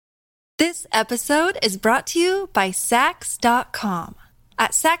This episode is brought to you by Sax.com.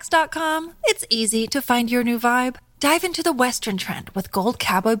 At Sax.com, it's easy to find your new vibe. Dive into the Western trend with gold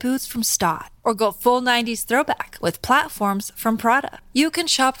cowboy boots from Stott, or go full 90s throwback with platforms from Prada. You can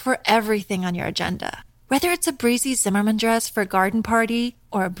shop for everything on your agenda, whether it's a breezy Zimmermann dress for a garden party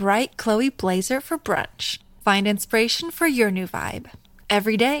or a bright Chloe blazer for brunch. Find inspiration for your new vibe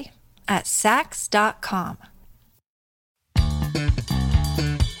every day at Sax.com.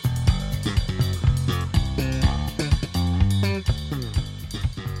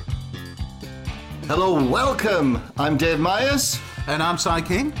 Hello, welcome. I'm Dave Myers. And I'm Si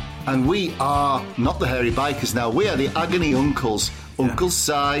King. And we are not the Hairy Bikers now. We are the Agony Uncles. Uncle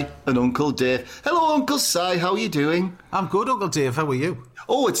Si and Uncle Dave. Hello, Uncle Si. How are you doing? I'm good, Uncle Dave. How are you?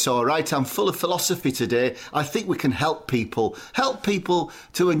 Oh, it's all right. I'm full of philosophy today. I think we can help people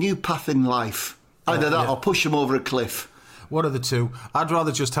to a new path in life. Either that or push them over a cliff. One of the two. I'd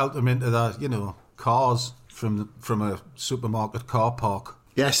rather just help them into the, cars from a supermarket car park.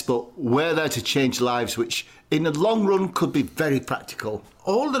 Yes, but we're there to change lives, which in the long run could be very practical.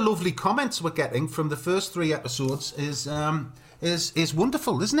 All the lovely comments we're getting from the first 3 episodes is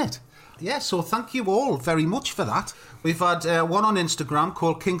wonderful, isn't it? Yeah, so thank you all very much for that. We've had one on Instagram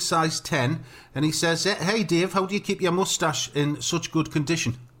called King Size 10, and he says, "Hey Dave, how do you keep your moustache in such good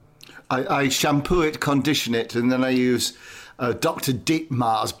condition?" I shampoo it, condition it, and then I use Dr.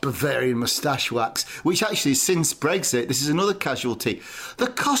 Dietmar's Bavarian moustache wax, which actually, since Brexit, this is another casualty. The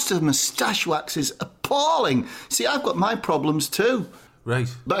cost of moustache wax is appalling. See, I've got my problems too. Right.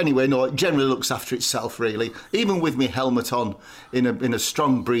 But anyway, no, it generally looks after itself, really. Even with my helmet on, in a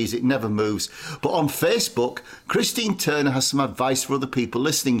strong breeze, it never moves. But on Facebook, Christine Turner has some advice for other people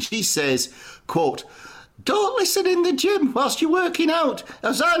listening. She says, quote, "Don't listen in the gym whilst you're working out.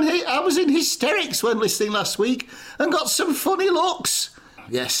 I was in hysterics when listening last week and got some funny looks."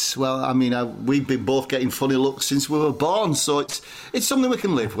 Yes, well, I mean, we've been both getting funny looks since we were born, so it's something we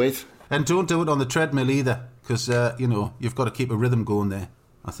can live with. And don't do it on the treadmill either, because, you've got to keep a rhythm going there,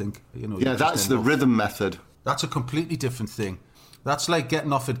 I think. Yeah, that's the rhythm method. That's a completely different thing. That's like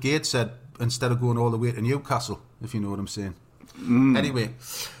getting off at Gateshead instead of going all the way to Newcastle, if you know what I'm saying. Anyway,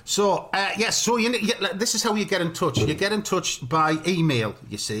 so this is how you get in touch. You get in touch by email,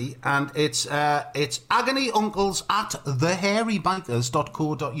 you see, and it's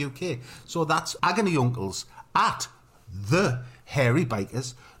agonyuncles@thehairybikers.co.uk. So that's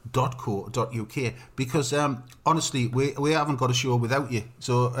agonyuncles@thehairybikers.co.uk, because honestly, we haven't got a show without you.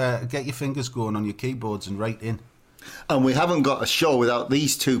 So get your fingers going on your keyboards and write in. And we haven't got a show without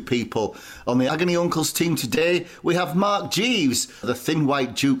these two people. On the Agony Uncles team today, we have Mark Jeeves, the thin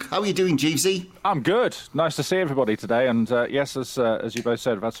white duke. How are you doing, Jeevesy? I'm good. Nice to see everybody today. And yes, as you both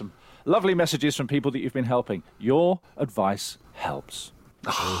said, I've had some lovely messages from people that you've been helping. Your advice helps.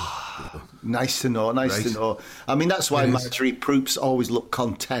 Nice to know, nice to know. I mean, that's why Marjorie Proops always look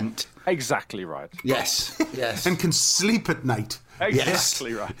content. Exactly right. Yes, yes. And can sleep at night.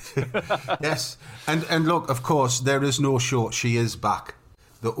 Exactly right. Yes. And look, of course, there is no short. She is back.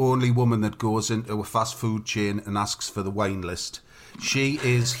 The only woman that goes into a fast food chain and asks for the wine list. She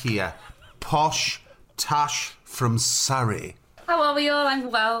is here. Posh Tash from Surrey. How are we all? I'm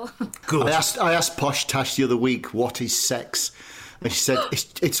well. Good. I asked Posh Tash the other week, what is sex? And she said,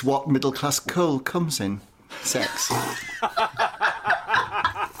 it's what middle-class coal comes in. Sex.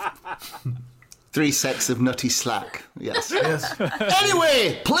 3 sets of nutty slack. Yes.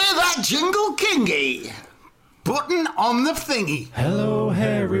 Anyway, play that jingle, Kingy. Button on the thingy. Hello,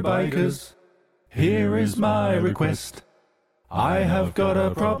 hairy bikers. Here is my request. I have got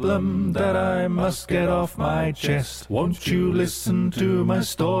a problem that I must get off my chest. Won't you listen to my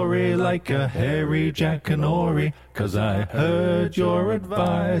story like a hairy jackanory? 'Cause I heard your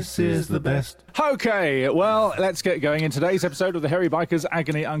advice is the best. Okay, well, let's get going. In today's episode of the Hairy Bikers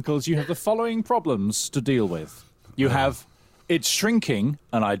Agony Uncles, you have the following problems to deal with. You have, it's shrinking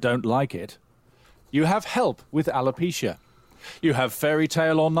and I don't like it. You have help with alopecia. You have fairy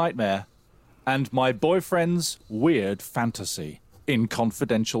tale or nightmare. And my boyfriend's weird fantasy in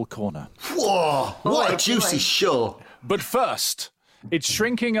Confidential Corner. Whoa, what a juicy show. But first, it's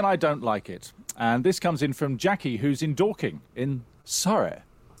shrinking and I don't like it. And this comes in from Jackie, who's in Dorking, in Surrey.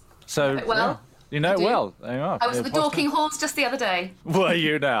 So, well, you know it well. There you are. I was at the Dorking Horns just the other day. Were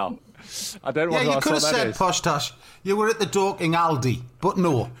you now? I don't know what you could have said, Posh Tash, you were at the Dorking Aldi. But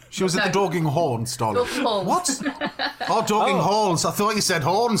no, she was at the Dorking Horns, darling. Dorking Horns. What? Oh, Dorking Horns. I thought you said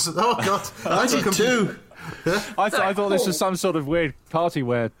horns. Oh, God. I did too. I thought this was some sort of weird party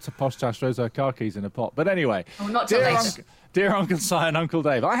where Posh Tash throws her car keys in a pot. But anyway, not dear Uncle Si and Uncle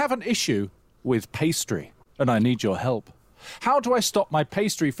Dave, I have an issue with pastry and I need your help. How do I stop my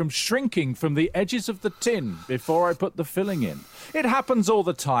pastry from shrinking from the edges of the tin before I put the filling in? It happens all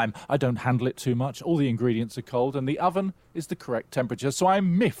the time. I don't handle it too much. All the ingredients are cold and the oven is the correct temperature, so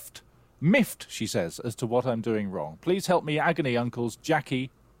I'm miffed. Miffed, she says, as to what I'm doing wrong. Please help me, Agony Uncles, Jackie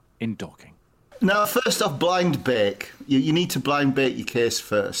in Dorking. Now, first off, blind bake. You need to blind bake your case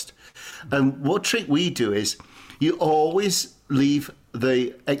first. And what trick we do is you always leave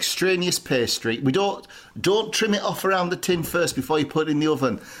the extraneous pastry. We don't trim it off around the tin first before you put it in the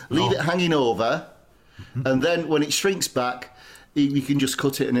oven. Leave it hanging over, and then when it shrinks back, you can just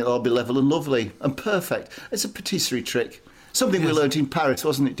cut it and it'll all be level and lovely and perfect. It's a patisserie trick. Something we learnt in Paris,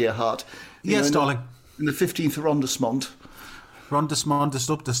 wasn't it, dear heart? Yes, darling. In the 15th arrondissement. Arrondissement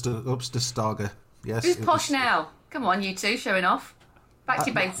des Upstage. Yes. Who's posh now? Come on, you two, showing off. Back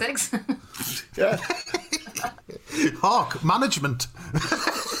to your basics. Yeah. Hark, management.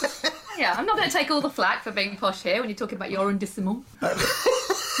 Yeah, I'm not going to take all the flack for being posh here when you're talking about your arrondissement.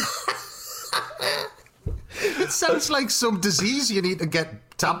 It sounds like some disease you need to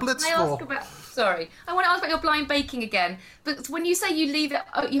get tablets for. Sorry, I want to ask about your blind baking again. But when you say you leave it,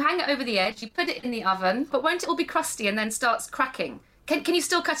 you hang it over the edge, you put it in the oven, but won't it all be crusty and then starts cracking? Can you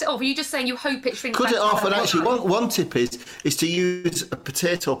still cut it off? Or are you just saying you hope it shrinks? Cut it off, and actually, one tip is to use a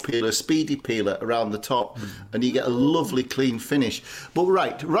potato peeler, a speedy peeler around the top, and you get a lovely clean finish. But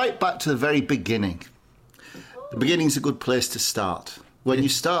right back to the very beginning. The beginning's a good place to start. When you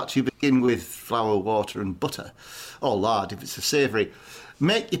start, you begin with flour, water, and butter, or lard if it's a savoury.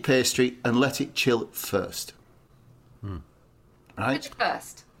 Make your pastry and let it chill first. Right? Which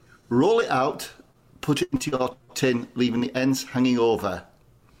first? Roll it out, put it into your tin, leaving the ends hanging over.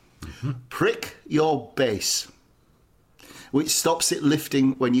 Prick your base, which stops it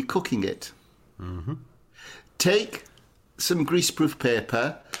lifting when you're cooking it. Take some greaseproof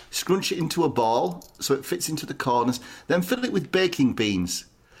paper, scrunch it into a ball so it fits into the corners, then fill it with baking beans.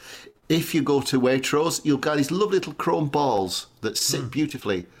 If you go to Waitrose, you'll get these lovely little chrome balls that sit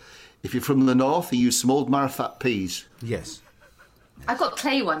beautifully. If you're from the north, you use some old Marifat peas. Yes. I've got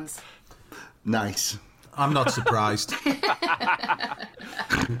clay ones. Nice. I'm not surprised.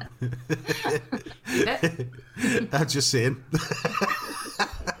 I'm just saying.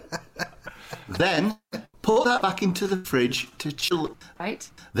 Then put that back into the fridge to chill. Right.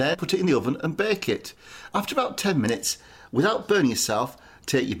 Then put it in the oven and bake it. After about 10 minutes, without burning yourself,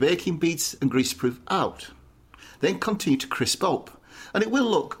 take your baking beads and greaseproof out. Then continue to crisp up. And it will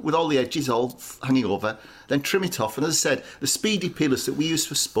look, with all the edges all hanging over, then trim it off. And as I said, the speedy peelers that we use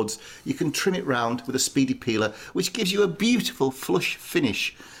for spuds, you can trim it round with a speedy peeler, which gives you a beautiful flush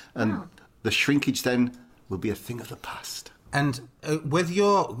finish. And the shrinkage then will be a thing of the past. And with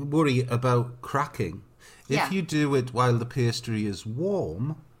your worry about cracking, if you do it while the pastry is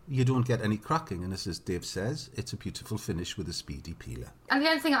warm, you don't get any cracking. And as Dave says, it's a beautiful finish with a speedy peeler. And the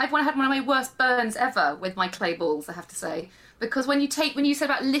only thing, I've had one of my worst burns ever with my clay balls, I have to say. Because when you said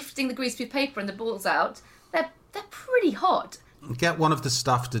about lifting the greaseproof paper and the balls out, they're pretty hot. Get one of the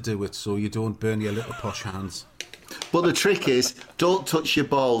staff to do it so you don't burn your little posh hands. But the trick is, don't touch your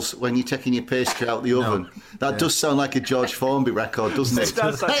balls when you're taking your pastry out the oven. That does sound like a George Formby record, doesn't it? It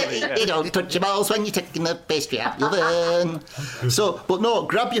does, actually, You don't touch your balls when you're taking the pastry out the oven. But no,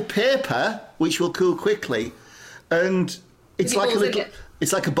 grab your paper, which will cool quickly, and it's like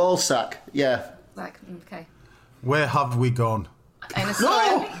it's like a ball sack. Yeah. Okay. Where have we gone?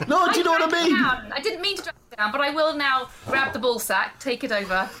 No, do you know what I mean? I didn't mean to drag it down, but I will now grab the ball sack, take it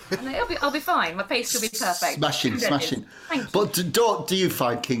over, and I'll be fine. My pastry will be perfect. Smashing. Thank you. But do you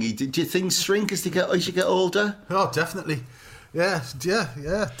find, Kingy, do things shrink as you get older? Oh, definitely. Yeah,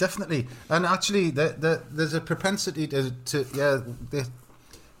 definitely. And actually, there's a propensity they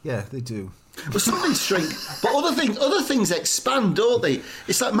do. Well, some things shrink, but other things expand, don't they?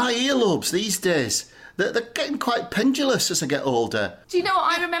 It's like my earlobes these days. They're getting quite pendulous as I get older. Do you know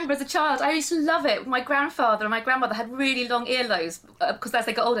what I remember as a child? I used to love it. My grandfather and my grandmother had really long earlobes because as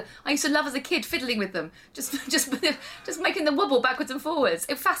they got older, I used to love as a kid fiddling with them, just making them wobble backwards and forwards.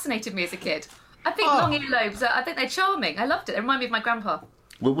 It fascinated me as a kid. I think long earlobes, I think they're charming. I loved it. They remind me of my grandpa.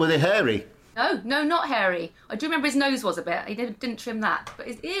 Were they hairy? No, not hairy. I do remember his nose was a bit. He didn't trim that, but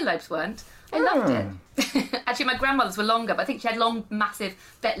his earlobes weren't. I loved it. Actually, my grandmother's were longer, but I think she had long, massive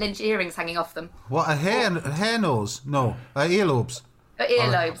Bet Lynch earrings hanging off them. What, a hair nose? No, earlobes.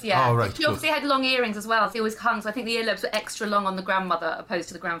 Earlobes, yeah. Oh, right, she obviously had long earrings as well. They always hung, so I think the earlobes were extra long on the grandmother opposed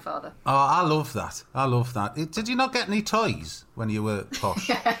to the grandfather. Oh, I love that. Did you not get any toys? when you were posh?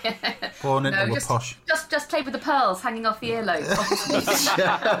 Born into a posh. Just played with the pearls hanging off the earlobe.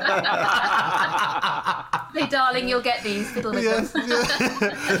 Hey, darling, you'll get these. Fiddle with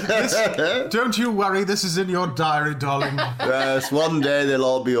them. Don't you worry, this is in your diary, darling. Yes, one day they'll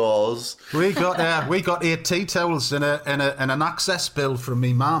all be yours. We got 8 tea towels and an access bill from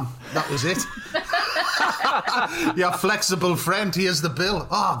me mum. That was it. Your flexible friend, here's the bill.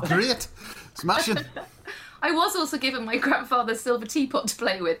 Oh, great. Smashing. I was also given my grandfather's silver teapot to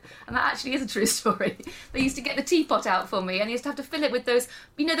play with, and that actually is a true story. They used to get the teapot out for me, and I used to have to fill it with those,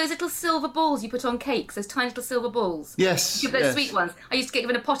 those little silver balls you put on cakes, those tiny little silver balls. Yes. Those sweet ones. I used to get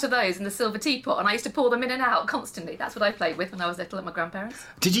given a pot of those in the silver teapot, and I used to pour them in and out constantly. That's what I played with when I was little at my grandparents'.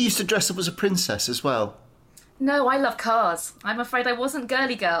 Did you used to dress up as a princess as well? No, I love cars. I'm afraid I wasn't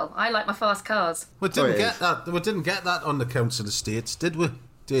girly girl. I like my fast cars. We didn't get that. We didn't get that on the council estates, did we?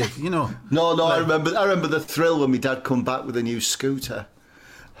 Dave, No, I remember the thrill when my dad come back with a new scooter.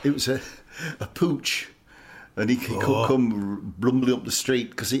 It was a pooch, and he could come rumbling up the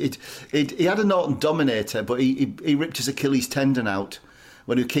street because he had a Norton Dominator, but he ripped his Achilles tendon out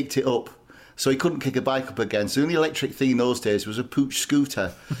when he kicked it up, so he couldn't kick a bike up again. So the only electric thing in those days was a pooch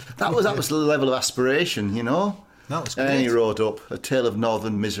scooter. That was the level of aspiration, That was great. And he rode up, a tale of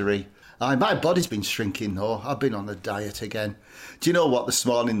northern misery. My body's been shrinking though. I've been on a diet again. Do you know what, this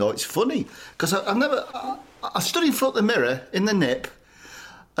morning though, it's funny, because I stood in front of the mirror in the nip,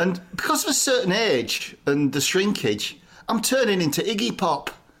 and because of a certain age and the shrinkage, I'm turning into Iggy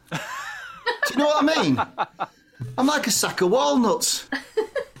Pop. Do you know what I mean? I'm like a sack of walnuts.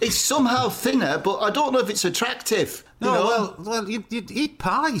 It's somehow thinner, but I don't know if it's attractive. Well, you eat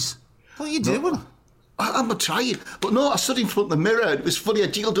pies. What are you doing? I'm trying. But no, I stood in front of the mirror. It was funny. I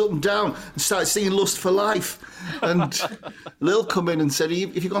jiggled up and down and started singing Lust for Life. And Lil come in and said,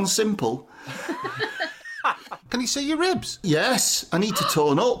 have you gone simple? Can you see your ribs? Yes, I need to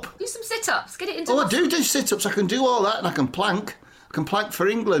tone up. Do some sit-ups. Get it into I do sit-ups. I can do all that, and I can plank. I can plank for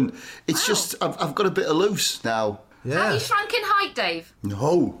England. It's just, I've got a bit of loose now. Yeah. Have you shrunk in height, Dave?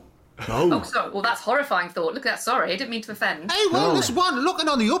 No. Oh, sorry. Well, that's horrifying thought. Look at that. Sorry, I didn't mean to offend. Hey, well, there's one. Looking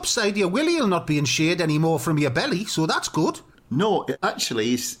on the upside, your willy will not be in shade anymore from your belly, so that's good. No, it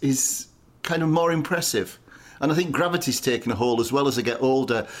actually is kind of more impressive. And I think gravity's taken a hold as well as I get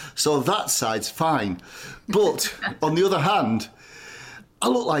older, so that side's fine. But, on the other hand, I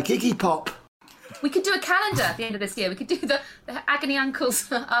look like Iggy Pop. We could do a calendar at the end of this year. We could do the Agony Uncles,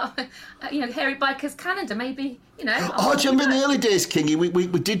 Hairy Bikers calendar, maybe, Do you remember in the early days, Kingy, we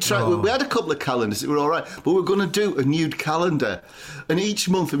did try, we had a couple of calendars that were all right, but we're going to do a nude calendar. And each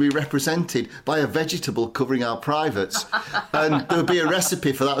month would be represented by a vegetable covering our privates. And there would be a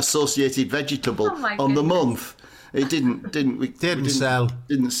recipe for that associated vegetable on the month. It didn't sell.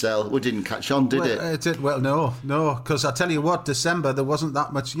 Didn't sell. We didn't catch on, did it? Well, no, because I tell you what, December, there wasn't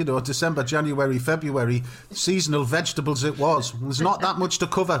that much, December, January, February, seasonal vegetables it was. There's not that much to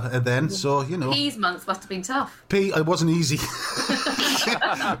cover then, so, Peas months must have been tough. It wasn't easy.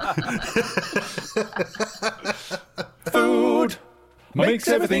 Food makes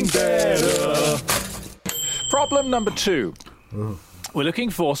everything better. Problem number 2. We're looking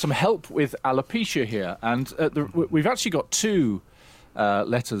for some help with alopecia here, and we've actually got 2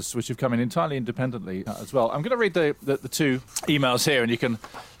 letters which have come in entirely independently as well. I'm going to read the 2 emails here,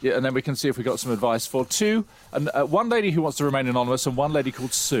 and then we can see if we got some advice for 2. And one lady who wants to remain anonymous, and one lady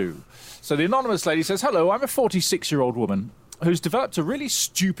called Sue. So the anonymous lady says, "Hello, I'm a 46-year-old woman who's developed a really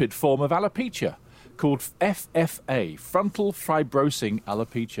stupid form of alopecia called FFA, frontal fibrosing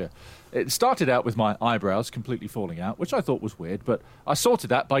alopecia. It started out with my eyebrows completely falling out, which I thought was weird, but I sorted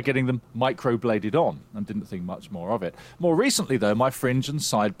that by getting them microbladed on and didn't think much more of it. More recently, though, my fringe and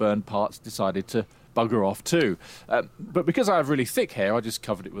sideburn parts decided to bugger off too. But because I have really thick hair, I just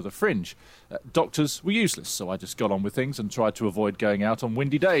covered it with a fringe. Doctors were useless, so I just got on with things and tried to avoid going out on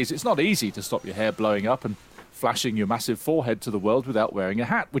windy days. It's not easy to stop your hair blowing up and flashing your massive forehead to the world without wearing a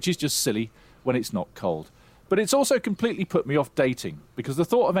hat, which is just silly when it's not cold. But it's also completely put me off dating, because the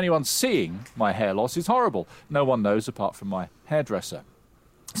thought of anyone seeing my hair loss is horrible. No one knows apart from my hairdresser.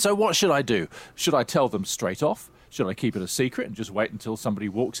 So what should I do? Should I tell them straight off? Should I keep it a secret and just wait until somebody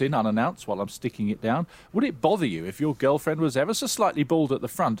walks in unannounced while I'm sticking it down? Would it bother you if your girlfriend was ever so slightly bald at the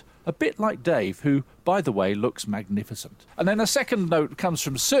front, a bit like Dave, who, by the way, looks magnificent? And then a second note comes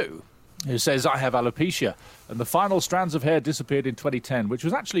from Sue, who says, I have alopecia, and the final strands of hair disappeared in 2010, which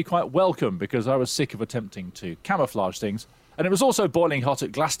was actually quite welcome because I was sick of attempting to camouflage things. And it was also boiling hot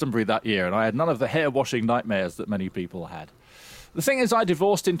at Glastonbury that year, and I had none of the hair-washing nightmares that many people had. The thing is, I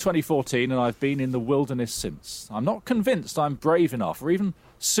divorced in 2014, and I've been in the wilderness since. I'm not convinced I'm brave enough or even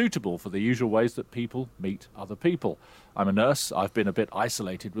suitable for the usual ways that people meet other people. I'm a nurse. I've been a bit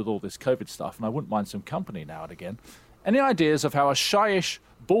isolated with all this COVID stuff, and I wouldn't mind some company now and again. Any ideas of how a shyish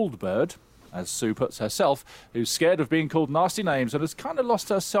bald bird, as Sue puts herself, who's scared of being called nasty names and has kind of lost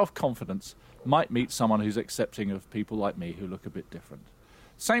her self-confidence, might meet someone who's accepting of people like me who look a bit different?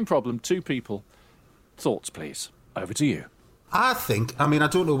 Same problem, 2 people. Thoughts, please. Over to you. I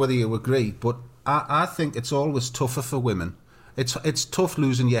don't know whether you agree, but I think it's always tougher for women. It's tough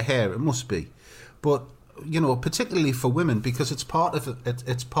losing your hair, it must be. But, particularly for women, because it's part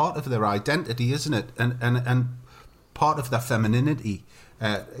of their identity, isn't it? And part of their femininity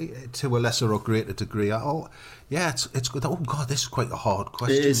to a lesser or greater degree. It's good. Oh, God, this is quite a hard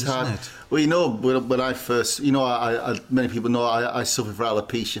question, isn't it? Well, when I first, many people know I suffered from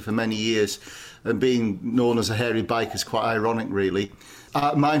alopecia for many years, and being known as a hairy biker is quite ironic, really.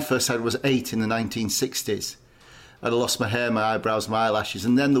 My first had was 8 in the 1960s. I'd lost my hair, my eyebrows, my eyelashes,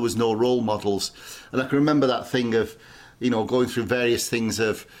 and then there was no role models. And I can remember that thing of, going through various things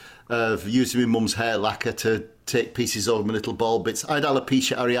of using my mum's hair lacquer to take pieces over my little bald bits. I had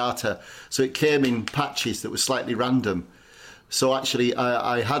alopecia areata, so it came in patches that were slightly random. So actually,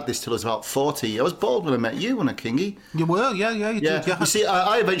 I had this till I was about 40. I was bald when I met you, wasn't I, Kingy? You were, you did. Yeah. You see,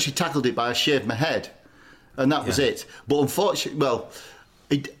 I eventually tackled it by I shaved my head, and that was it. But unfortunately,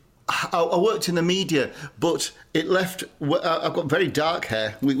 I worked in the media, but it left... I've got very dark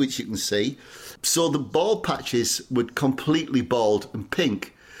hair, which you can see. So the bald patches were completely bald and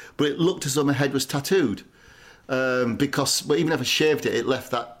pink, but it looked as though my head was tattooed. Because even if I shaved it, it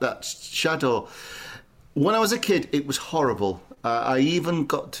left that shadow. When I was a kid, it was horrible. I even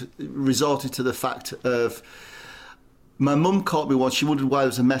resorted to the fact of... My mum caught me once. She wondered why there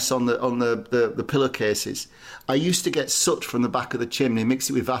was a mess on the pillowcases. I used to get soot from the back of the chimney, mix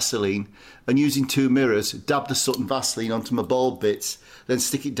it with Vaseline, and using 2 mirrors, dab the soot and Vaseline onto my bald bits, then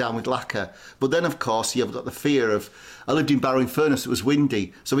stick it down with lacquer. But then, of course, you've got the fear of... I lived in Barrow-in-Furness, it was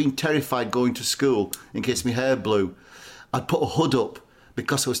windy, so being terrified going to school in case my hair blew. I'd put a hood up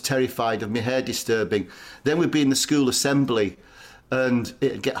because I was terrified of my hair disturbing. Then we'd be in the school assembly, and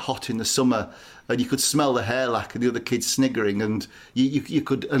it'd get hot in the summer, and you could smell the hair lacquer and the other kids sniggering, and you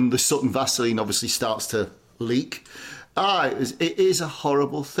could, and the soot and Vaseline obviously starts to leak. It is a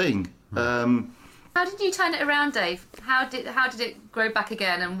horrible thing. How did you turn it around, Dave? How did it grow back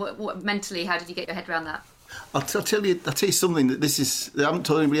again, and what mentally, how did you get your head around that? I'll tell you something that I haven't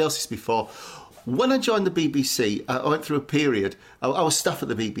told anybody else this before. When I joined the BBC, I went through a period. I was staff at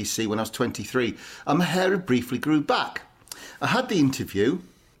the BBC when I was 23, and my hair had briefly grew back. I had the interview,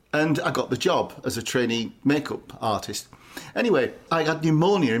 and I got the job as a trainee makeup artist. Anyway, I had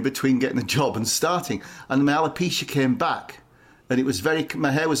pneumonia in between getting the job and starting, and my alopecia came back, and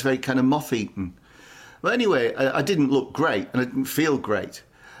my hair was very kind of moth-eaten. But anyway, I didn't look great, and I didn't feel great.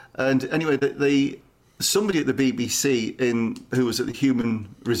 And anyway, somebody at the BBC who was at the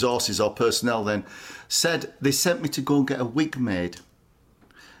Human Resources or personnel then said they sent me to go and get a wig made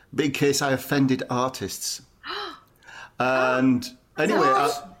in case I offended artists. And anyway,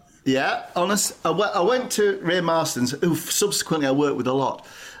 I went to Ray Marston's, who subsequently I worked with a lot,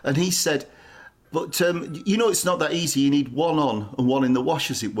 and he said, but it's not that easy. You need one on and one in the wash,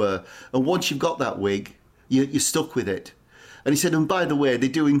 as it were. And once you've got that wig, you're stuck with it. And he said, and by the way, they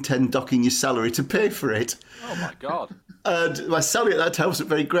do intend docking your salary to pay for it. Oh, my God. And my salary at that time wasn't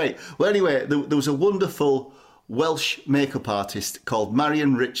very great. Well, anyway, there was a wonderful Welsh makeup artist called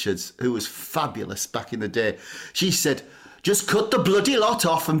Marion Richards, who was fabulous back in the day. She said, just cut the bloody lot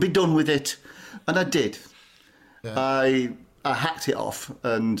off and be done with it. And I did. Yeah. I hacked it off,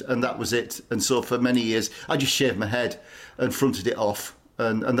 and that was it. And so for many years, I just shaved my head and fronted it off.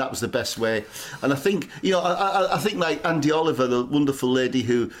 And that was the best way. And I think, I think like Andy Oliver, the wonderful lady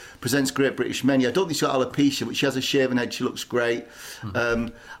who presents Great British Menu, I don't think she's got alopecia, but she has a shaven head, she looks great.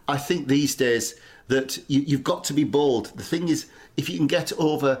 I think these days that you've got to be bald. The thing is, if you can get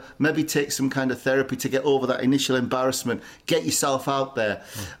over, maybe take some kind of therapy to get over that initial embarrassment, get yourself out there.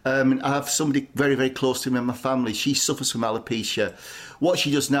 I have somebody very, very close to me in my family. She suffers from alopecia. What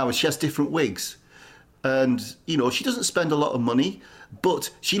she does now is she has different wigs. And, she doesn't spend a lot of money, but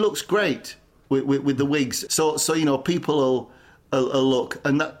she looks great with the wigs. So people will look,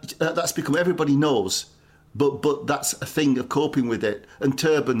 and that's become, everybody knows. But that's a thing of coping with it, and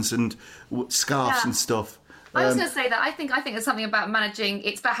turbans and scarves and stuff. I was going to say that I think there's something about managing.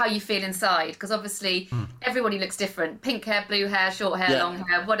 It's about how you feel inside, because obviously everybody looks different. Pink hair, blue hair, short hair, long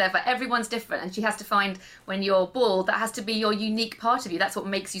hair, whatever. Everyone's different, and she has to find, when you're bald, that has to be your unique part of you. That's what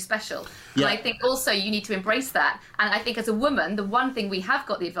makes you special. Yeah. And I think also you need to embrace that. And I think as a woman, the one thing we have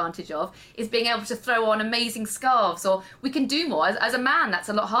got the advantage of is being able to throw on amazing scarves, or we can do more. As a man, that's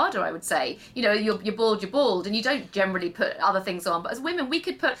a lot harder, I would say. You know, you're bald, and you don't generally put other things on. But as women, you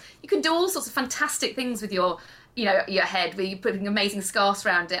can do all sorts of fantastic things with your head, where you're putting amazing scarves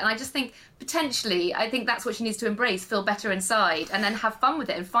around it. And I just think, potentially, I think that's what she needs to embrace, feel better inside, and then have fun with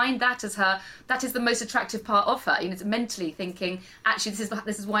it, and find that is the most attractive part of her. You know, it's mentally thinking, actually,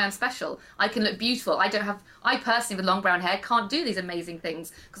 this is why I'm special. I can look beautiful. I personally, with long brown hair, can't do these amazing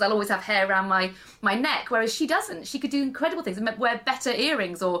things, because I'll always have hair around my neck, whereas she doesn't. She could do incredible things, and wear better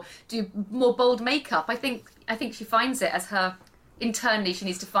earrings, or do more bold makeup. I think she finds it as her, internally, she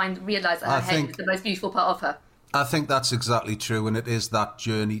needs to realise that her head is the most beautiful part of her. I think that's exactly true, and it is that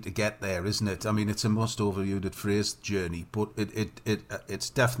journey to get there, isn't it? I mean, it's a most overused phrase, journey, but it's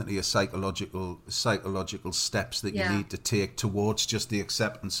definitely a psychological steps that you need to take towards just the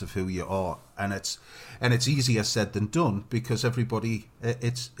acceptance of who you are, and it's easier said than done, because everybody,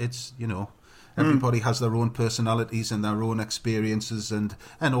 everybody has their own personalities and their own experiences, and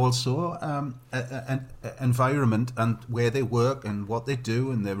also an environment, and where they work and what they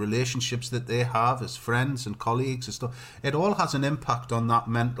do and the relationships that they have as friends and colleagues and stuff. It all has an impact on that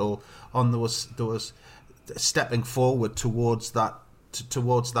on those stepping forward towards that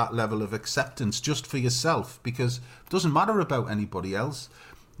level of acceptance just for yourself, because it doesn't matter about anybody else.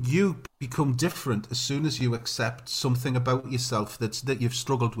 You become different as soon as you accept something about yourself that you've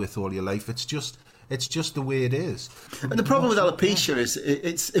struggled with all your life. It's just the way it is. And the problem with alopecia is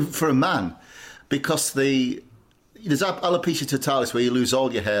it's for a man, because there's alopecia totalis, where you lose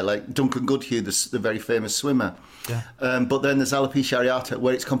all your hair, like Duncan Goodhue, the very famous swimmer. Yeah. But then there's alopecia areata,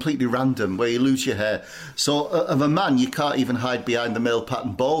 where it's completely random, where you lose your hair. So of a man, you can't even hide behind the male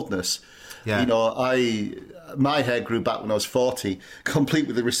pattern baldness. Yeah. You know, my hair grew back when I was 40, complete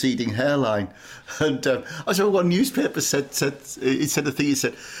with a receding hairline. And I remember one newspaper said a thing, he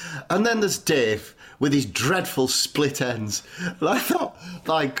said, and then there's Dave with his dreadful split ends. And I thought,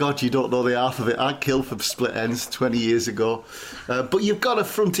 my God, you don't know the half of it. I killed for split ends 20 years ago. But you've got to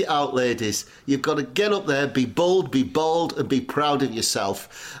front it out, ladies. You've got to get up there, be bold, and be proud of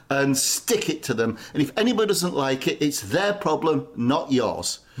yourself, and stick it to them. And if anybody doesn't like it, it's their problem, not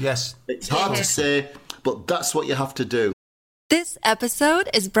yours. Yes. It's hard to say, but that's what you have to do. This episode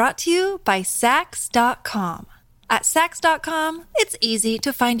is brought to you by Sax.com. At Sax.com, it's easy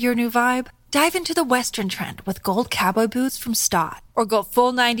to find your new vibe. Dive into the Western trend with gold cowboy boots from Stott, or go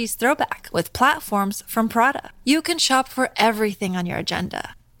full 90s throwback with platforms from Prada. You can shop for everything on your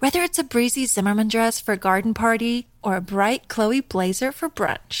agenda, whether it's a breezy Zimmermann dress for a garden party or a bright Chloe blazer for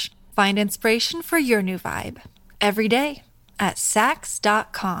brunch. Find inspiration for your new vibe every day at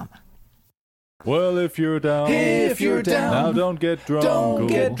Sax.com. Well, if you're down, now don't get drunk.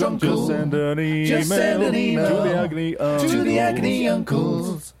 Just send an email to the Agony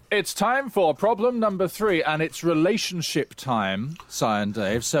Uncles. It's time for problem number 3, and it's relationship time, Si and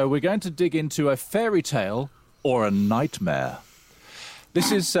Dave. So we're going to dig into a fairy tale or a nightmare.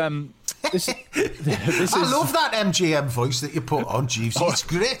 This is I love that MGM voice that you put on, Jeeves. It's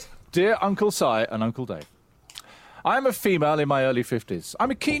great. Dear Uncle Si and Uncle Dave, I'm a female in my early 50s.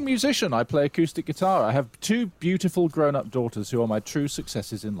 I'm a keen musician. I play acoustic guitar. I have 2 beautiful grown-up daughters who are my true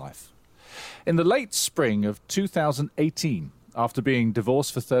successes in life. In the late spring of 2018, after being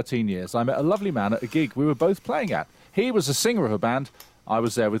divorced for 13 years, I met a lovely man at a gig we were both playing at. He was a singer of a band. I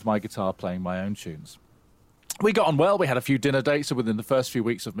was there with my guitar playing my own tunes. We got on well. We had a few dinner dates, and within the first few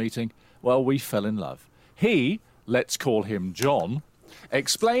weeks of meeting, well, we fell in love. He, let's call him John,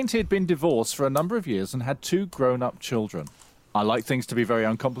 explained he'd been divorced for a number of years and had 2 grown-up children. I like things to be very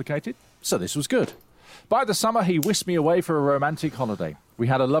uncomplicated, so this was good. By the summer, he whisked me away for a romantic holiday. We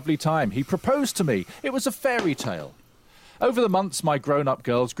had a lovely time. He proposed to me. It was a fairy tale. Over the months, my grown-up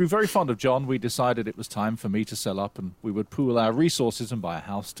girls grew very fond of John. We decided it was time for me to sell up, and we would pool our resources and buy a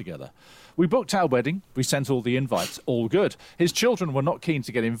house together. We booked our wedding. We sent all the invites. All good. His children were not keen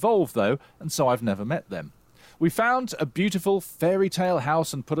to get involved, though, and so I've never met them. We found a beautiful fairy tale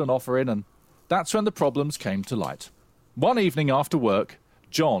house and put an offer in, and that's when the problems came to light. One evening after work,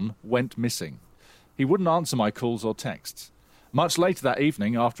 John went missing. He wouldn't answer my calls or texts. Much later that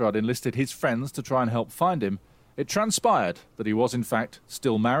evening, after I'd enlisted his friends to try and help find him, it transpired that he was in fact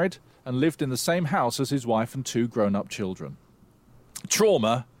still married and lived in the same house as his wife and 2 grown-up children.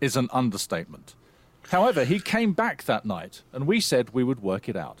 Trauma is an understatement. However, he came back that night, and we said we would work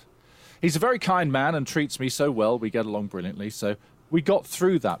it out. He's a very kind man and treats me so well. We get along brilliantly, so we got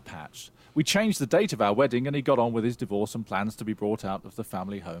through that patch. We changed the date of our wedding and he got on with his divorce and plans to be brought out of the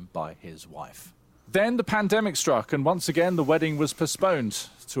family home by his wife. Then the pandemic struck and once again the wedding was postponed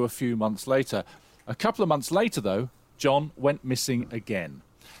to a few months later. A couple of months later, though, John went missing again.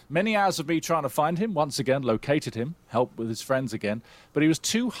 Many hours of me trying to find him, once again located him, helped with his friends again, but he was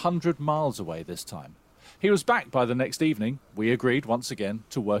 200 miles away this time. He was back by the next evening. We agreed once again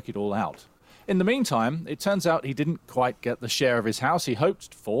to work it all out. In the meantime, it turns out he didn't quite get the share of his house he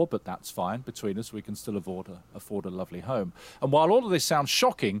hoped for, but that's fine. Between us, we can still afford a lovely home. And while all of this sounds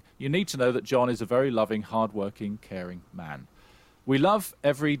shocking, you need to know that John is a very loving, hard-working, caring man. We love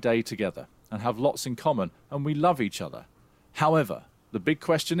every day together and have lots in common, and we love each other. However, the big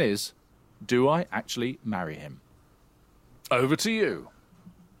question is, do I actually marry him? Over to you.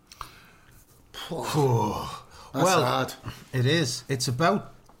 That's well, hard. It is. It's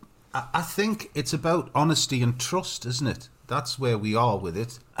about... I think it's about honesty and trust, isn't it? That's where we are with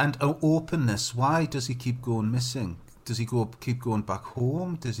it. And openness. Why does he keep going missing? Does he keep going back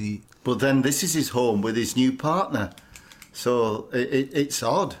home? Does he... But then this is his home with his new partner. So it's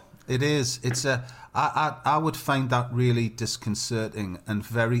odd. It is. I would find that really disconcerting and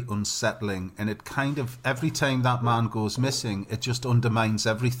very unsettling. And it kind of, every time that man goes missing, it just undermines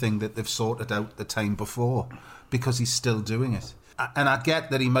everything that they've sorted out the time before because he's still doing it. And I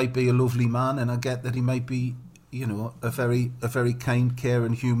get that he might be a lovely man, and I get that he might be, a very kind,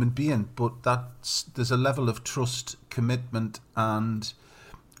 caring human being. But there's a level of trust, commitment, and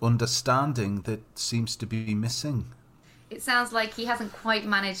understanding that seems to be missing. It sounds like he hasn't quite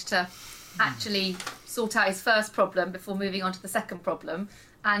managed to actually sort out his first problem before moving on to the second problem.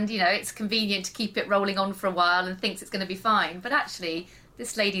 And, it's convenient to keep it rolling on for a while and thinks it's going to be fine. But actually,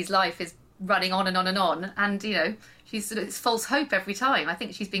 this lady's life is running on and on and on. And, it's false hope every time. I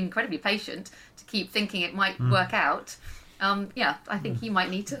think she's been incredibly patient to keep thinking it might work out. I think he might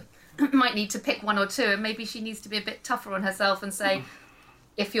need to pick one or two, and maybe she needs to be a bit tougher on herself and say,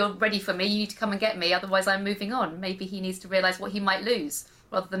 if you're ready for me, you need to come and get me, otherwise I'm moving on. Maybe he needs to realise what he might lose,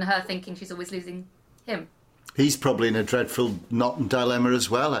 rather than her thinking she's always losing him. He's probably in a dreadful knot and dilemma as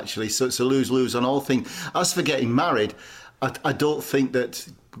well, actually. So it's a lose-lose on all things. As for getting married, I don't think that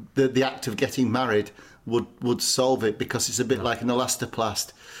the act of getting married would solve it, because it's a bit like an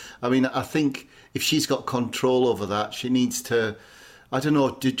elastoplast. I mean, I think if she's got control over that, she needs to,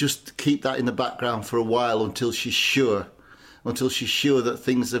 to just keep that in the background for a while until she's sure that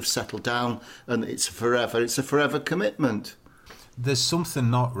things have settled down and it's a forever commitment. There's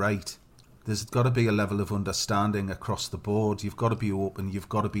something not right. There's got to be a level of understanding across the board. You've got to be open. You've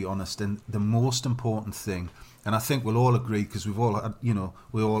got to be honest. And the most important thing, and I think we'll all agree, because we've all had,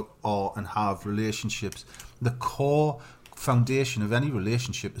 we all are and have relationships. The core foundation of any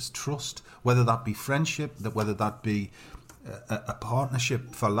relationship is trust, whether that be friendship, whether that be a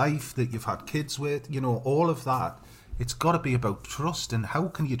partnership for life that you've had kids with, all of that. It's got to be about trust. And how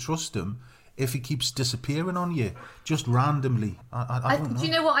can you trust him if he keeps disappearing on you just randomly? I don't know. Do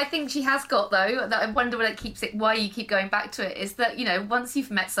you know what I think she has got, though, that I wonder why you keep going back to it, is that, once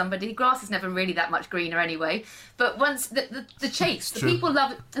you've met somebody, grass is never really that much greener anyway, but once the chase, people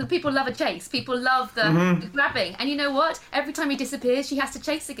love a chase, people love the grabbing, and you know what, every time he disappears she has to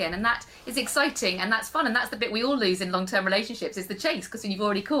chase again, and that is exciting and that's fun, and that's the bit we all lose in long-term relationships, is the chase, because you've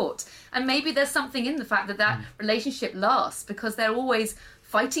already caught. And maybe there's something in the fact that relationship lasts because they're always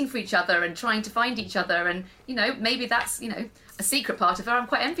fighting for each other and trying to find each other, and maybe that's a secret part of her I'm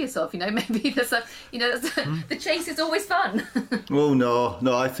quite envious of. Maybe there's the chase is always fun. Oh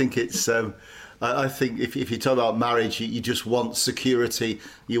no, I think it's I think if you talk about marriage, you just want security.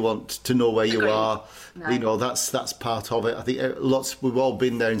 You want to know where you are. No. That's part of it. I think we've all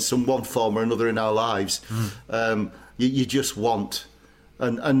been there in one form or another in our lives. You just want,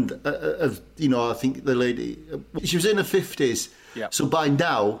 and I think the lady, she was in her 50s. Yep. So by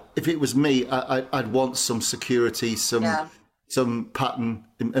now, if it was me, I'd want some security, some pattern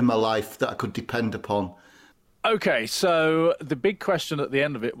in my life that I could depend upon. Okay, so the big question at the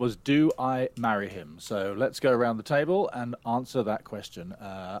end of it was, do I marry him? So let's go around the table and answer that question.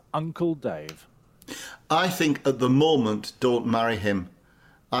 Uncle Dave. I think at the moment, don't marry him.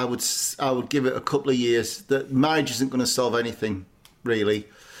 I would give it a couple of years. That marriage isn't going to solve anything, really.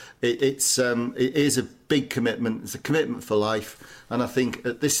 It is a big commitment. It's a commitment for life. And I think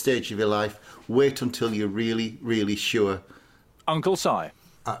at this stage of your life, wait until you're really, really sure. Uncle Si.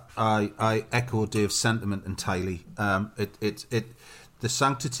 I echo Dave's sentiment entirely. The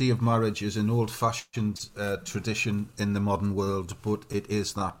sanctity of marriage is an old-fashioned tradition in the modern world, but it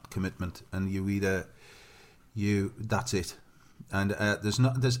is that commitment, and that's it. And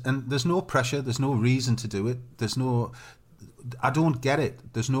there's no pressure. There's no reason to do it. I don't get it.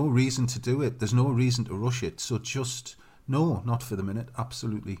 There's no reason to do it. There's no reason to rush it. So just, no, not for the minute.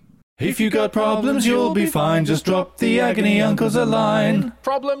 Absolutely. If you got problems, you'll be fine. Just drop the Agony Uncles a line.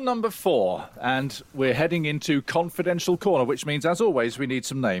 Problem number 4, and we're heading into confidential corner, which means, as always, we need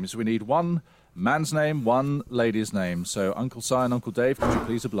some names. We need one man's name, one lady's name. So, Uncle Si and Uncle Dave, could you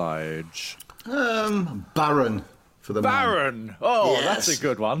please oblige? Baron for the man. Baron! Oh, Yes. that's a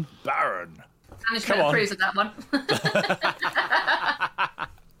good one. Baron. Management approves of that one.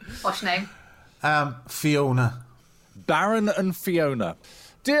 Posh name. Fiona. Baron and Fiona.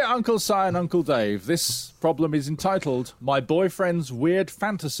 Dear Uncle Si and Uncle Dave, this problem is entitled, My Boyfriend's Weird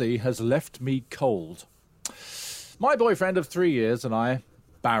Fantasy Has Left Me Cold. My boyfriend of 3 years and I,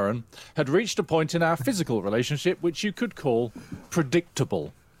 Baron, had reached a point in our physical relationship which you could call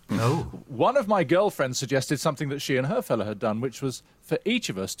predictable. No. One of my girlfriends suggested something that she and her fella had done, which was for each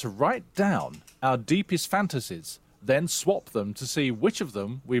of us to write down our deepest fantasies, then swap them to see which of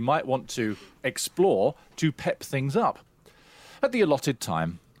them we might want to explore to pep things up. At the allotted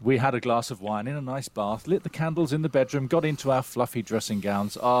time, we had a glass of wine in a nice bath, lit the candles in the bedroom, got into our fluffy dressing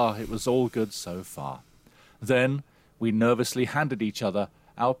gowns. It was all good so far. Then we nervously handed each other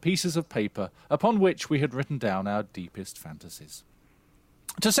our pieces of paper upon which we had written down our deepest fantasies.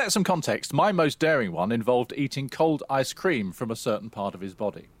 To set some context, my most daring one involved eating cold ice cream from a certain part of his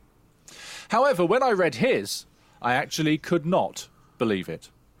body. However, when I read his, I actually could not believe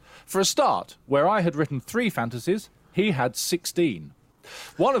it. For a start, where I had written 3 fantasies, he had 16.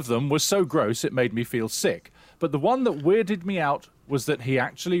 One of them was so gross it made me feel sick, but the one that weirded me out was that he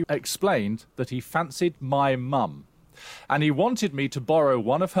actually explained that he fancied my mum. And he wanted me to borrow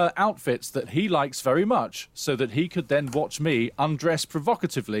one of her outfits that he likes very much so that he could then watch me undress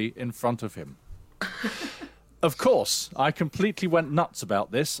provocatively in front of him. Of course, I completely went nuts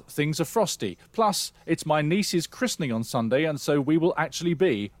about this. Things are frosty. Plus, it's my niece's christening on Sunday, and so we will actually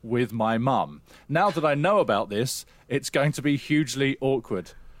be with my mum. Now that I know about this, it's going to be hugely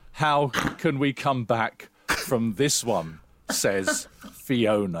awkward. How can we come back from this one, says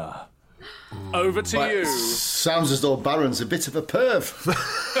Fiona. Over to you. Sounds as though Baron's a bit of a perv.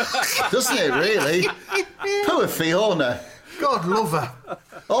 Doesn't it, really? Poor Fiona. God love her.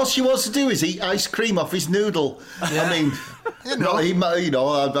 All she wants to do is eat ice cream off his noodle. Yeah. I mean,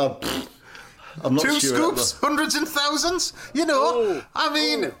 I'm not 2 sure. scoops, hundreds and thousands. Hold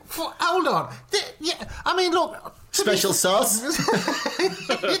on. Look. Special sauce.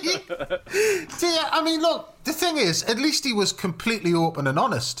 The thing is, at least he was completely open and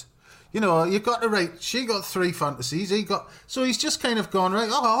honest. You got to rate. She got 3 fantasies. So he's just kind of gone, right,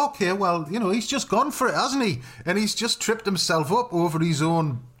 oh, okay, well, he's just gone for it, hasn't he? And he's just tripped himself up over his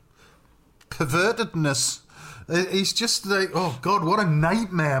own pervertedness. He's just like, oh, God, what a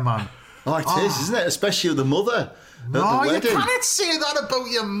nightmare, man. Oh, it is, isn't it? Especially with the mother. No, you can't say that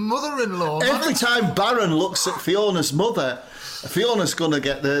about your mother-in-law. Every time Baron looks at Fiona's mother, Fiona's going to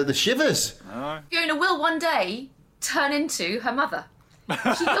get the shivers. Fiona will one day turn into her mother.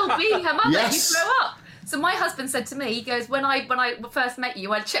 She will be her mother. Yes. You grow up. So my husband said to me, he goes, when I first met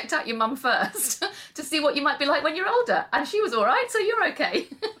you, I checked out your mum first to see what you might be like when you're older. And she was all right, so you're okay.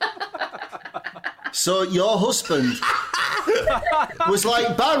 So your husband was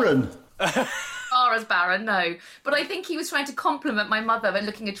like Baron? As Baron, no. But I think he was trying to compliment my mother and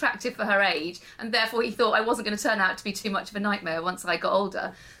looking attractive for her age, and therefore he thought I wasn't going to turn out to be too much of a nightmare once I got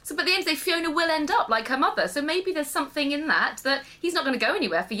older. So, but at the end of the day, Fiona will end up like her mother. So maybe there's something in that he's not going to go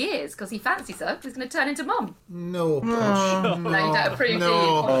anywhere for years because he fancies her. He's going to turn into mum. No, No, you don't approve, do you?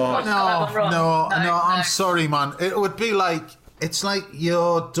 No, I'm sorry, man. It would be like, it's like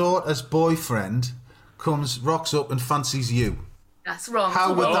your daughter's boyfriend rocks up and fancies you. That's wrong.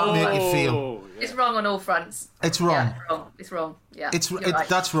 How would that make you feel? It's wrong on all fronts. It's wrong. Yeah, it's wrong. Yeah, right.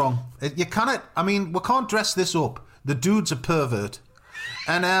 That's wrong. You cannot. I mean, we can't dress this up. The dude's a pervert,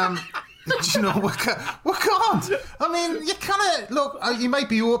 and we can't. I mean, you cannot. Look, you might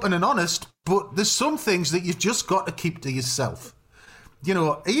be open and honest, but there's some things that you've just got to keep to yourself.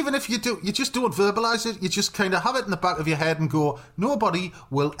 Even if you do, you just don't verbalise it. You just kind of have it in the back of your head and go, nobody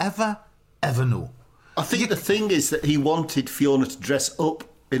will ever know. I think the thing is that he wanted Fiona to dress up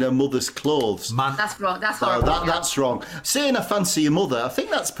in her mother's clothes. Man, that's wrong. That's horrible. That's wrong. Saying I fancy your mother, I think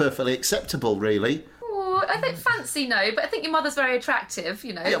that's perfectly acceptable, really. Oh, I think fancy, no, but I think your mother's very attrattive,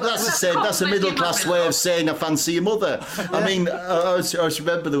 Yeah, but that's a middle-class way of saying I fancy your mother. I mean, I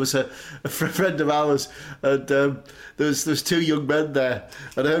remember there was a friend of ours, and there was 2 young men there,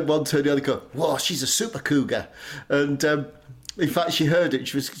 and I heard one turn the other go, whoa, she's a super cougar. And in fact, she heard it.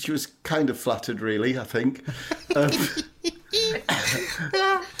 She was kind of flattered, really, I think.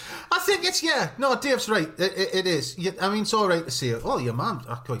 Yeah, I think it's, no, Dave's right. It is. I mean, it's all right to say, oh, your mum,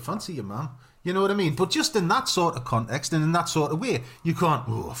 I quite fancy your mum. You know what I mean? But just in that sort of context and in that sort of way, you can't,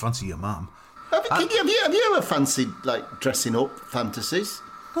 oh, I fancy your mum. Have you ever fancied, like, dressing up fantasies?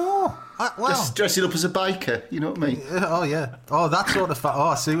 No. Well, Just dressing up as a biker, you know what I mean? Oh, yeah. Oh, that sort of...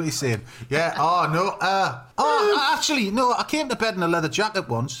 I see what you're saying. Yeah, oh, no. Actually, no, I came to bed in a leather jacket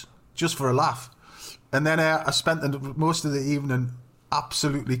once, just for a laugh. And then I spent most of the evening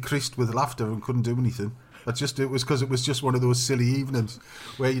absolutely creased with laughter and couldn't do anything. It was because it was just one of those silly evenings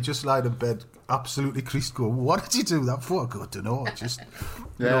where you just lie in bed absolutely creased going, what did you do that for? I don't know.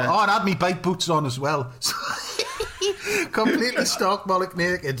 And I had me bike boots on as well. So completely stark bollock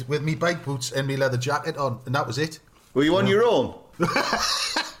naked with me bike boots and me leather jacket on, and that was it. Were you on your own?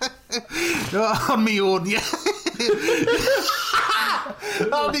 On me own, yeah.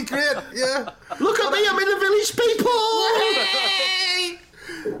 That'll be great, yeah. Look at me, I'm in the village, people!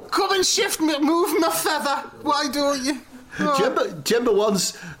 Come and move my feather. Why don't you? Do you remember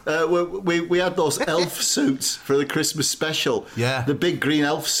once we had those elf suits for the Christmas special? Yeah. The big green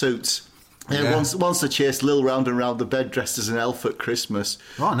elf suits. Yeah. Once they chased Lil round and round the bed dressed as an elf at Christmas.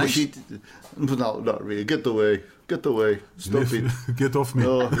 Oh, nice. No, not really. Get away. Stop it. Get off me.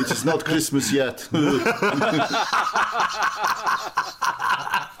 No, it is not Christmas yet.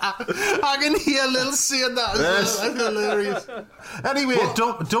 I can hear Lil saying that. Yes. That's hilarious. Anyway,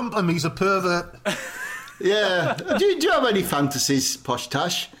 dump him. He's a pervert. Yeah. Do you have any fantasies, Posh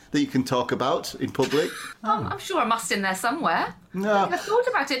Tash, that you can talk about in public? I'm sure I must in there somewhere. No. I thought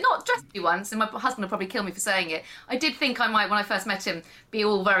about it, not just once, and my husband will probably kill me for saying it. I did think I might, when I first met him, be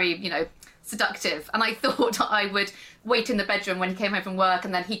all very, seductive, and I thought I would wait in the bedroom when he came home from work,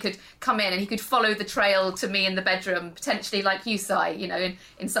 and then he could come in and he could follow the trail to me in the bedroom, potentially like you, Si,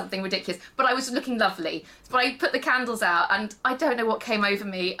 in something ridiculous. But I was looking lovely. But I put the candles out, and I don't know what came over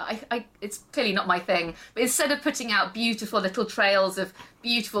me. It's clearly not my thing. But instead of putting out beautiful little trails of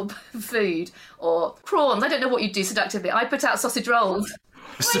beautiful food or prawns, I don't know what you'd do seductively. I put out sausage rolls.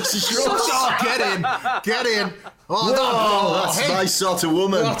 Sausage rolls. Oh, get in. Oh, that's my sort of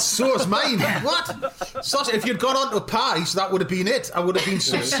woman. So's mine. What? Sausage, if you'd gone on to pies, that would have been it. I would have been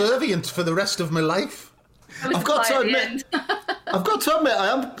subservient for the rest of my life. I've got to admit, I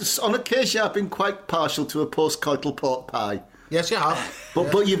am, on occasion, I've been quite partial to a post-coital pork pie. Yes, you have.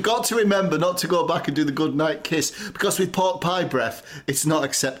 But you've got to remember not to go back and do the good night kiss, because with pork pie breath, it's not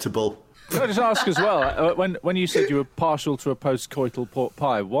acceptable. Can I just ask as well, when you said you were partial to a post-coital pork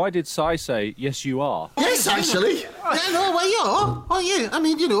pie, why did Si say, yes, you are? Yes, actually. Yeah, no, well, you are. Oh, yeah. I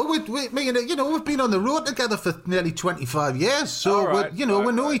mean, we've been on the road together for nearly 25 years, so, right, we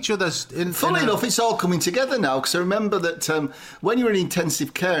know each other's... Funnily enough, it's all coming together now, because I remember that when you were in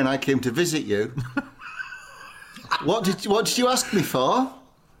intensive care and I came to visit you, what did you ask me for?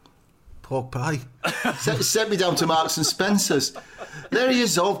 Pork pie. Sent me down to Marks and Spencer's. There he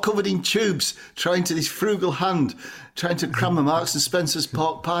is, all covered in tubes, trying to cram a Marks and Spencer's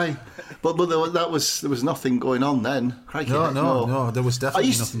pork pie. But there was nothing going on then. Crikey, no, there was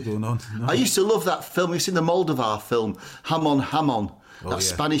definitely nothing going on. No. I used to love that film. You've seen the Moldovar film, Hamon.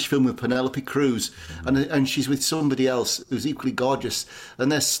 Spanish film with Penelope Cruz, and she's with somebody else who's equally gorgeous,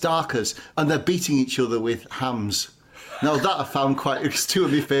 and they're starkers, and they're beating each other with hams. Now that I found it's two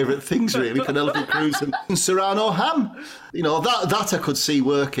of my favourite things really, Penelope Cruz and Serrano ham. That I could see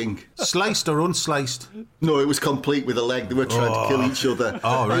working. Sliced or unsliced? No, it was complete with a leg. They were trying to kill each other.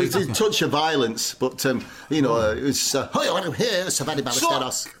 Oh, right. It was a touch of violence, but it was. So,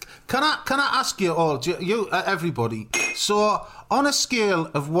 can I ask you all, everybody? So, on a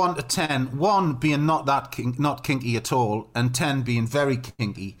scale of 1 to 10, 1 being not kinky at all, and 10 being very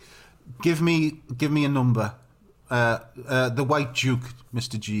kinky, give me a number. The White Duke,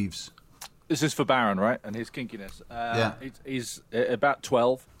 Mr. Jeeves. This is for Baron, right? And his kinkiness. Yeah. He's about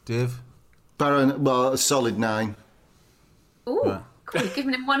 12. Dave? Baron, a solid 9. Ooh, cool. You're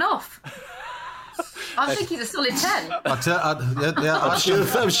giving him one off. I think he's a solid 10.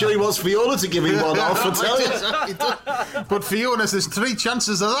 I'm sure he wants Fiona to give him one off, I tell you. But Fiona, there's 3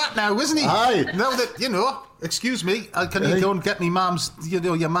 chances of that now, isn't he? Aye. Now that, excuse me, can you go and get me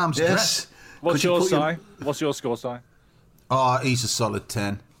your mum's dress? What's your Si? What's your score, Si? Oh, he's a solid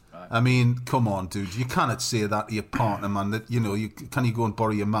 10. Right. I mean, come on, dude. You cannot say that to your partner, man. That can you go and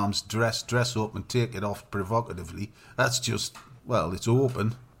borrow your mum's dress up and take it off provocatively? That's just, it's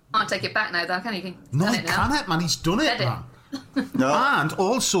open. Can't take it back now, though, can you? No, he can't, man. He's done it, man. No. And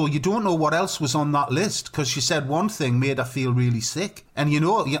also, you don't know what else was on that list, because she said one thing made her feel really sick. And we're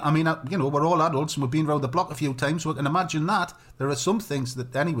all adults and we've been around the block a few times, so we can imagine that. There are some things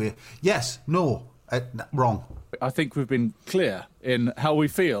that, anyway, yes, no, wrong. I think we've been clear in how we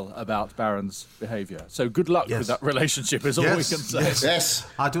feel about Baron's behaviour. So good luck with that relationship is all we can say. Yes.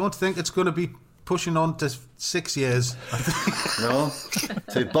 I don't think it's going to be pushing on to 6 years. No.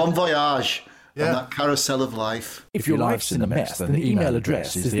 So bon voyage on that carousel of life. If your life's in a mess, then the email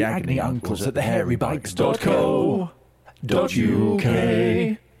address is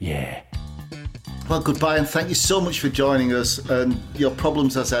theagonyuncles@thehairybikes.co.uk. Yeah. Well, goodbye, and thank you so much for joining us, and your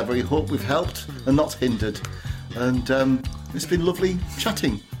problems as ever. We hope we've helped and not hindered. And it's been lovely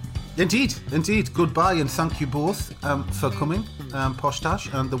chatting. Indeed. Goodbye, and thank you both for coming, Posh Tash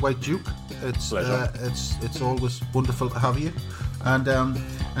and the White Duke. It's always wonderful to have you. And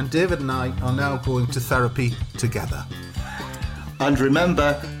David and I are now going to therapy together. And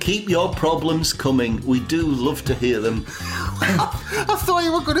remember, keep your problems coming. We do love to hear them. I thought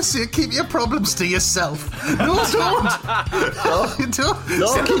you were going to say keep your problems to yourself. No, don't.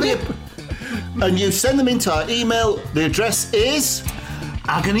 No, keep it. And you send them into our email. The address is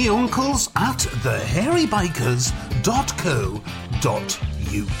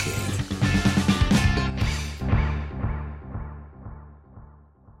agonyuncles@thehairybikers.co.uk.